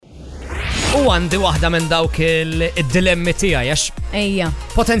U għandi waħda minn dawk id-dilemmi tiegħi għax Ejja.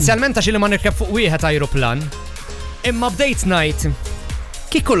 potenzjalment għax li ma nirkeb fuq wieħed ajruplan. Imma bdejt ngħid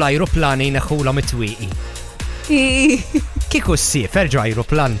kieku l-ajruplani jneħħula mitwieqi. Kieku s-siefer ġo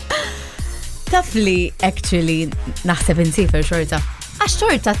ajruplan. Taf li actually naħseb insifer xorta. Għax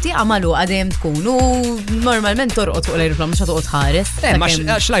xorta tieqa magħluqa dejjem tkun u normalment torqod fuq l-ajruplan mhux toqgħod ħares.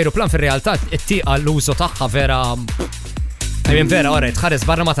 Għax l-ajruplan fir-realtà t-tieqa l-użu tagħha vera vera orejt ħares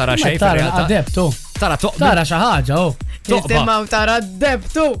barra ma tara xejn fir-realtà. Adeptu. Tara xi ħaġa Tisimgħu tara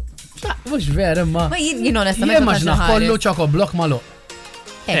debtu. Mhux vera imma. Ma jien onestament Immaġna kollu ċoko blok magħluq.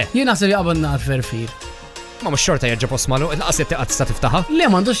 Jien naħseb jaqbad nar ferfir. Ma mhux xorta jerġa' post magħluq, inqas tieqa tista' tiftaħha.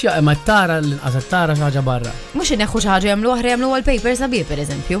 Le m'għandux jaqma tara l-inqas tara xi ħaġa barra. Mhux ineħħu xi ħaġa jagħmlu oħra jagħmlu wallpaper sabiħ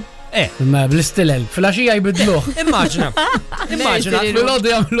pereżempju. Ma bl-istilel, fil-għaxija jibidluh. Immaġna. Fil-għodu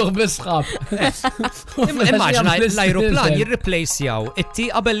jagħmluh bis-sħab. Immaġna l-ajruplan jirreplacejaw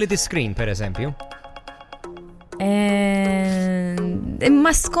it-tieqa belli discreen pereżempju.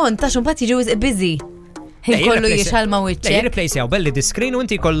 Imma skont ta' xumpat jiġu busy. Kollu jixalma wiċċek. Jirreplacejaw belli discreen u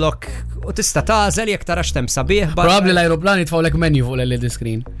inti kollok u tista' tażel jekk tara x'tem sabiħ. Probabbli l-ajruplan jitfgħulek menju fuq l-LED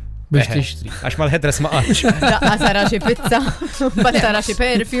screen. Biex tixtri. Għax mal-ħedres ma qatx. Daqqa tara xi pizza, bat tara xi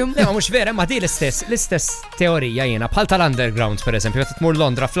perfume. Ma mhux vera, ma di l-istess teorija jiena bħal tal-underground pereżempju, meta tmur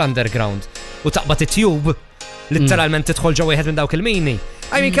Londra fl-underground u taqbad it-tube literalment tidħol ġew wieħed minn dawk il-mini.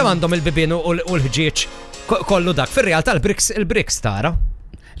 Għajmin kemm għandhom il-bibien u l-ħġieġ kollu dak. Fir-realtà l-bricks tara.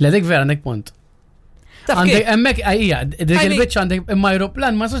 Ledek vera għandek punt. Għandek hemmhekk ejja, dik il-biċċ għandek imma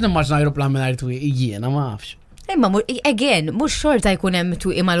ajruplan, ma sax nimmaġna ajruplan mingħajr twieq jiena ma nafx. Imma again, mhux xorta jkun hemm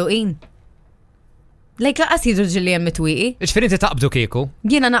mitwieqi magħluqin. Lejk laqas jidru ġilli hemm mitwieqi. Iġifieri inti taqbdu kieku?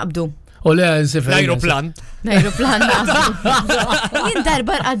 Jiena naqbdu. U le nsifher. L-ajruplan. L-ajruplan naqbdu. Jien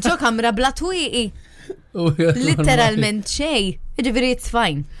darba rqaġġo kamra bla twieqi. Literalment xej. Ġifieri it's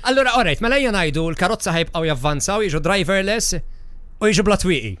fine. Allura alright, mela jien ngħidu l-karozza ħajbqgħu javvanzaw jiġu driverless u jiġu bla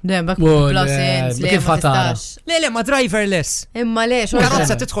twieqi. Dembak bla sens li ma tistax. Le ma driverless. Imma le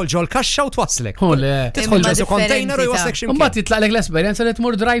karozza tidħol ġol kaxxa u twaslek. Tidħol ġol container u jwaslek x'imkien. Imbagħad titlaqlek l-esperjenza li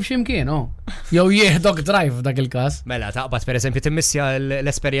tmur drive x'imkien, jew jieħdok drive dak il-każ. Mela taqbad pereżempju timmissja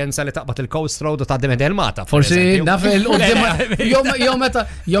l-esperjenza li taqbad il-coast road u tgħaddi minn il-mata. Forsi naf il-qudiem jew meta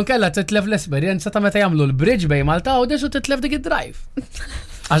jew kellha titlef l-esperjenza ta' meta jagħmlu l-bridge bejn Malta u desu titlef dik id-drive.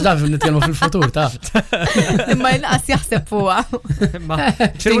 Għax daf nitkellmu fil-futur ta' imma jinqas jaħseb fuqha.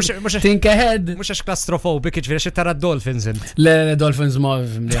 Think ahead. Mhux għax claustrophobic jiġifieri xi tara d-dolphins int. Le dolphins ma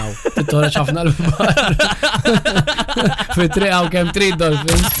fimliaw. Tittoreġ ħafna l-bar. Fi triqaw kemm trid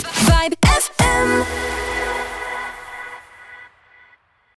dolphins.